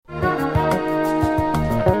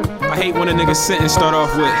hate when a nigga sentence start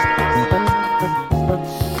off with,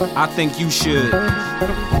 I think you should.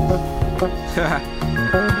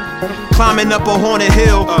 Climbing up a haunted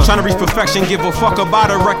hill, trying to reach perfection, give a fuck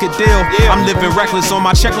about a record deal. I'm living reckless, on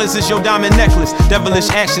my checklist is your diamond necklace.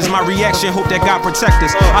 Devilish actions, my reaction, hope that God protect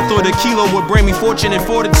us. I thought a kilo would bring me fortune and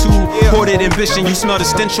fortitude. Hoarded ambition, you smell the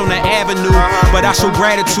stench on the avenue, but I show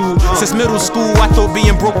gratitude. Since middle school, I thought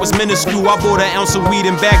being broke was minuscule. I bought an ounce of weed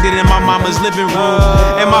and bagged it in my mama's living room.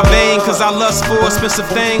 In my vein, cause I lust for expensive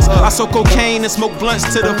things. I soak cocaine and smoke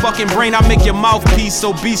blunts to the fucking brain. I make your mouthpiece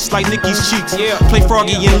so beast like Nicki's cheeks. Play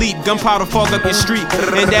Froggy and leap, gunpowder fog up your street.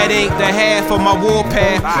 And that ain't the half of my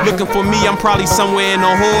warpath. Looking for me, I'm probably somewhere in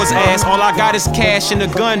a whore's ass. All I got is cash and a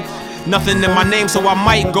gun. Nothing in my name, so I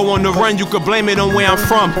might go on the run. You could blame it on where I'm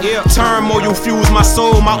from. Turmoil fuels my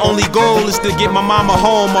soul. My only goal is to get my mama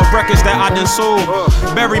home of records that I done sold.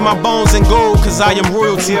 Bury my bones in gold, cause I am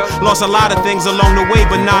royalty. Lost a lot of things along the way,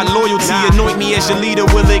 but not loyalty. Anoint me as your leader,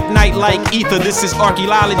 will ignite like ether. This is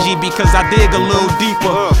archaeology because I dig a little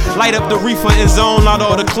deeper. Light up the reefer and zone out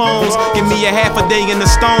all the clones. Give me a half a day in the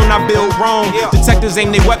stone, I build Rome. Detectives aim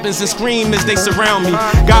their weapons and scream as they surround me.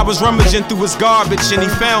 God was rummaging through his garbage and he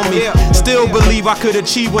found me. Still believe I could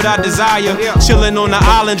achieve what I desire. Chilling on the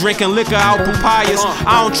island, drinking liquor out papayas.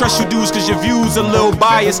 I don't trust you dudes cause your views a little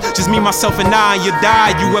biased. Just me, myself, and I, and you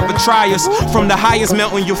die, you ever try us. From the highest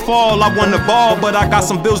mountain you fall, I won the ball, but I got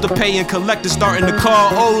some bills to pay and collectors starting to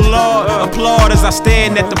call. Oh Lord, applaud as I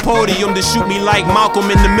stand at the podium to shoot me like Malcolm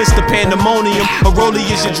in the midst of pandemonium. A rollie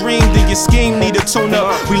is your dream, then your scheme need a tune up.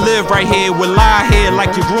 We live right here, we'll lie here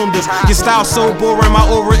like you groomed us. Your style so boring, my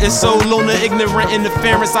aura is so lunar. Ignorant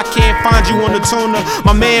interference, I can't find you on the tuner.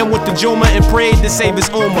 My man went to Juma and prayed to save his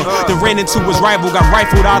Uma. Then ran into his rival, got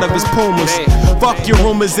rifled out of his Pumas. Fuck your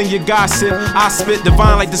rumors and your gossip. I spit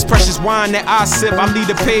divine like this precious wine that I sip. I leave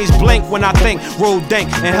the page blank when I think. Roll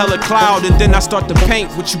dank and hella cloud, and then I start to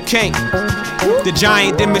paint what you can't. The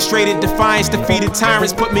giant demonstrated defiance, defeated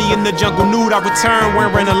tyrants, put me in the jungle nude. I return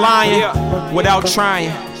wearing a lion without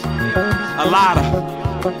trying. Alotta.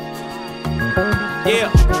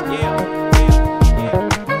 Yeah.